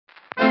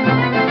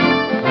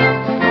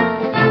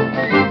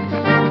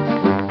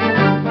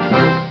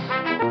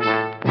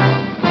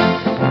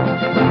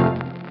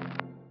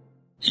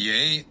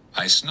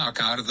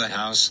snuck out of the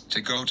house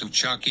to go to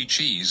Chuck E.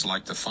 Cheese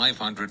like the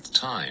 500th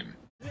time.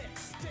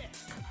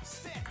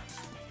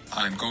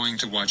 I'm going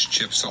to watch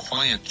Chips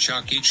Ahoy at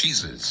Chuck E.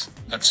 Cheese's,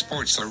 at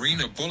Sports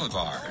Arena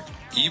Blvd,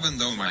 even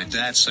though my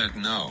dad said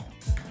no.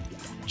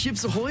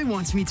 Chips Ahoy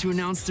wants me to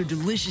announce their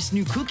delicious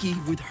new cookie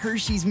with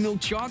Hershey's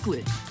milk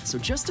chocolate. So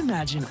just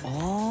imagine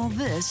all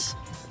this,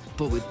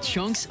 but with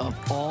chunks of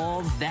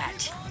all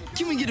that.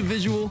 Can we get a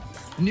visual?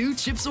 New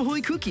Chips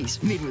Ahoy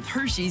cookies made with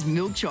Hershey's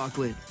milk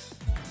chocolate.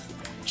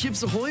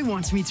 Chips Ahoy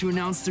wants me to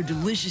announce their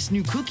delicious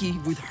new cookie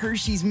with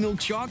Hershey's milk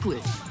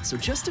chocolate. So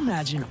just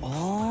imagine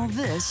all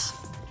this,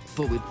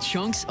 but with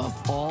chunks of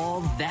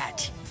all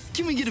that.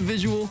 Can we get a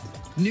visual?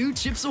 New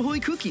Chips Ahoy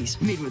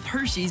cookies made with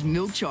Hershey's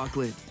milk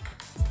chocolate.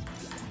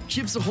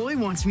 Chips Ahoy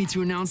wants me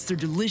to announce their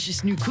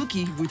delicious new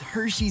cookie with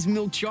Hershey's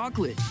milk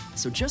chocolate.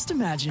 So just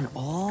imagine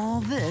all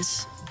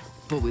this,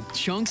 but with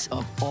chunks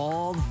of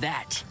all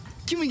that.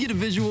 Can we get a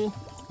visual?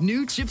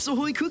 New Chips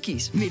Ahoy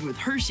cookies made with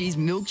Hershey's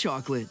milk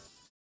chocolate.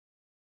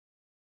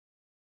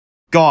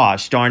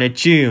 Gosh darn it,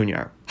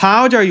 Junior.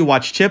 How dare you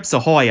watch Chips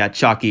Ahoy at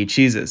Chuck E.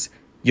 Cheese's?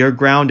 You're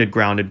grounded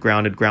for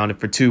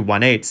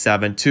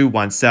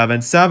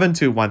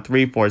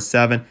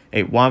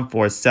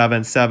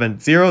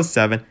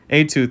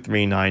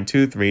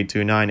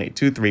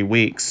 218-721-7-721347-8147-707-8239-2329-823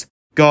 weeks.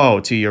 Go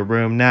to your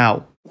room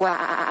now.